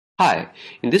Hi,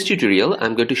 in this tutorial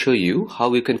I'm going to show you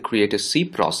how you can create a C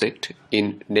project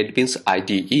in NetBeans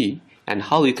IDE and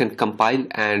how you can compile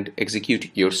and execute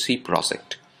your C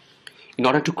project. In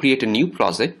order to create a new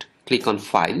project, click on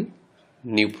File,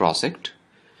 New Project,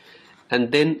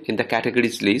 and then in the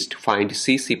categories list find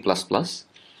C++.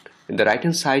 In the right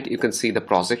hand side you can see the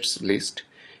projects list.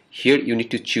 Here you need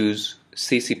to choose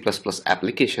C++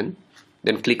 application,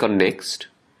 then click on Next.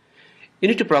 You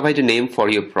need to provide a name for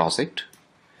your project.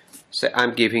 So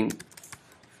I'm giving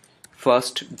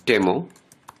first demo,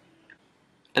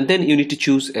 and then you need to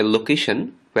choose a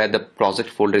location where the project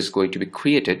folder is going to be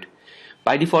created.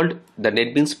 By default, the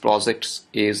NetBeans projects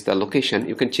is the location.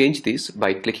 You can change this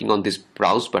by clicking on this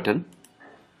browse button.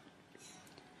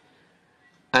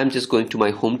 I'm just going to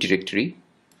my home directory.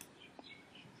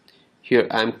 Here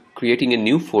I'm creating a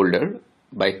new folder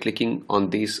by clicking on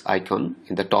this icon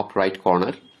in the top right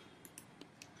corner.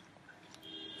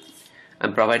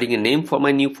 I'm providing a name for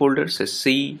my new folder, so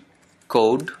C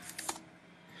code,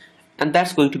 and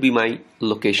that's going to be my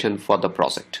location for the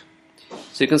project.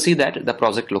 So you can see that the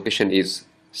project location is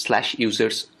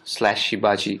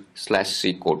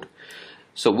 /users/shibaji/ccode.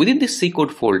 So within this C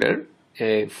code folder,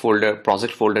 a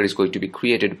project folder is going to be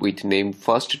created with name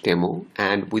first demo,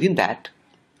 and within that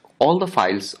all the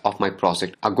files of my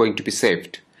project are going to be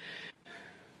saved.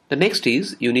 The next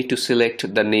is you need to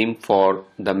select the name for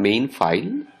the main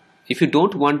file. If you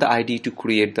don't want the IDE to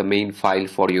create the main file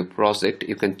for your project,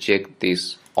 you can check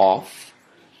this off.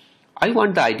 I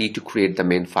want the IDE to create the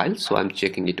main file, so I'm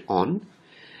checking it on.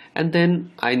 And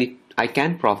then I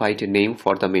can provide a name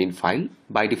for the main file.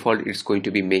 By default, it's going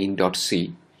to be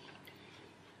main.c.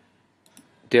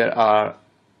 There are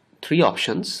three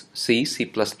options: C, C++,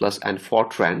 and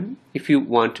Fortran. If you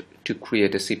want to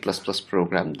create a C++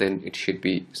 program, then it should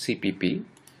be CPP.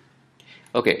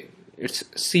 Okay, it's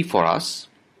C for us.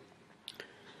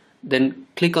 Then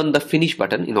click on the finish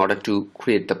button in order to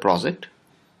create the project.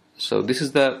 So this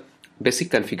is the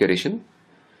basic configuration,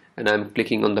 and I'm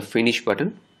clicking on the finish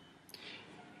button.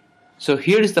 So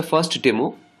here is the first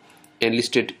demo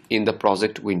enlisted in the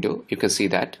project window. You can see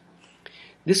that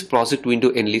this project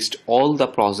window enlists all the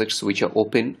projects which are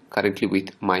open currently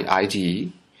with my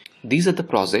IDE. These are the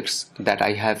projects that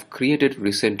I have created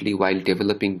recently while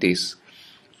developing this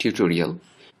tutorial.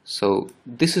 So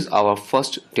this is our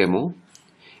first demo.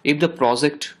 If the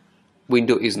project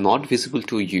window is not visible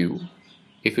to you,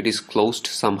 if it is closed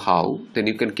somehow, then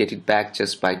you can get it back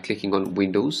just by clicking on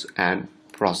Windows and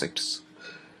Projects.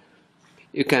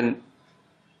 You can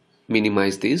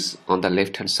minimize this on the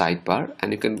left hand sidebar,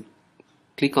 and you can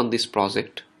click on this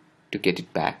project to get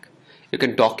it back. You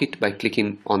can dock it by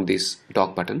clicking on this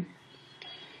dock button.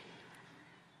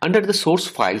 Under the source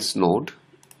files node,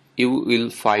 you will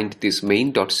find this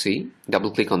main.c. Double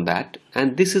click on that,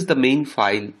 and this is the main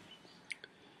file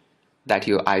that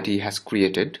your IDE has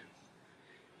created,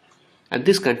 and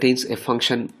this contains a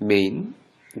function main.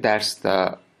 That's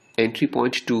the entry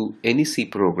point to any C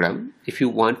program. If you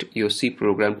want your C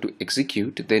program to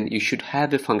execute, then you should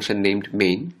have a function named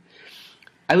main.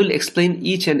 I will explain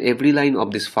each and every line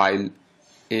of this file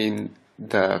in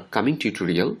the coming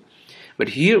tutorial, but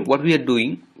here what we are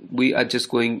doing, we are just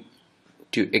going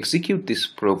to execute this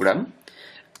program,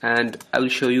 and I will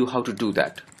show you how to do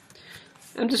that.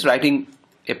 I'm just writing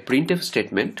a printf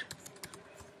statement.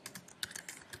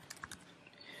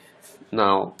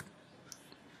 Now,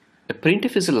 a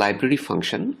printf is a library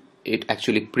function. It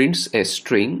actually prints a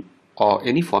string or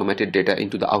any formatted data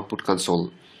into the output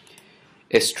console.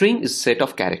 A string is a set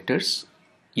of characters.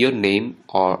 Your name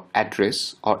or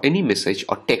address or any message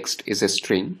or text is a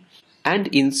string.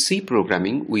 And in C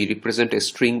programming, we represent a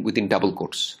string within double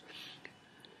quotes.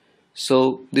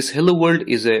 So this hello world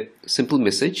is a simple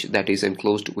message that is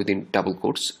enclosed within double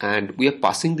quotes, and we are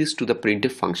passing this to the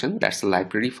printf function. That's the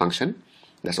library function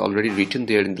that's already written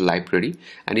there in the library,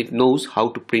 and it knows how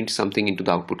to print something into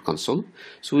the output console.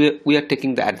 So we are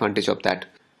taking the advantage of that.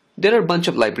 There are a bunch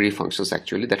of library functions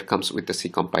actually that comes with the C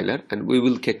compiler, and we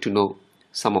will get to know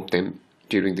some of them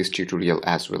during this tutorial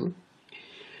as well.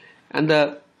 And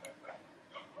the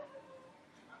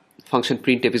function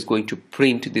printf is going to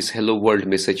print this hello world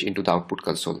message into the output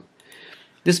console.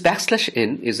 This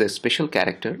 \n is a special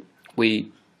character. We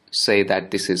say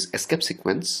that this is escape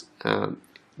sequence.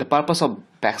 The purpose of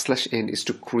 \n is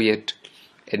to create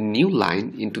a new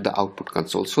line into the output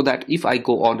console, so that if I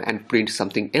go on and print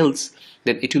something else,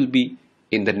 then it will be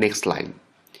in the next line.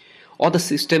 Or the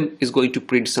system is going to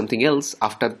print something else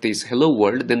after this hello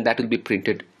world, then that will be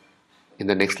printed in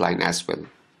the next line as well.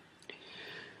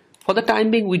 For the time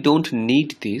being, we don't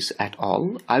need this at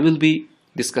all. I will be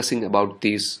discussing about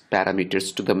these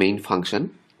parameters to the main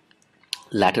function.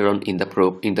 later on in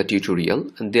the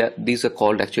tutorial, and these are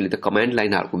called actually the command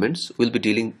line arguments. We'll be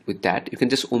dealing with that. You can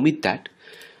just omit that,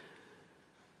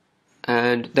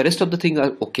 and the rest of the thing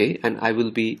are okay, and I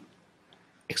will be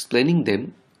explaining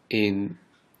them in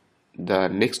the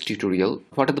next tutorial.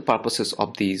 What are the purposes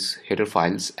of these header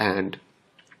files and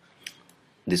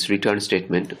this return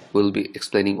statement? We'll be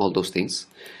explaining all those things.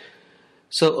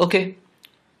 So okay,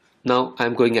 now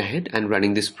I'm going ahead and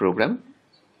running this program.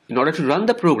 In order to run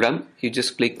the program, you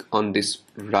just click on this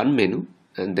run menu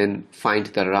and then find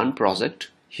the run project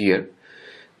here.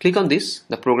 Click on this.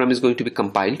 The program is going to be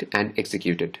compiled and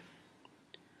executed.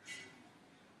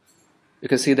 You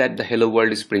can see that the hello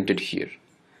world is printed here.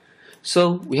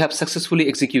 So we have successfully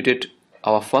executed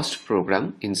our first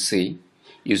program in C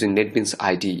using NetBeans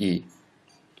IDE.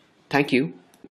 Thank you.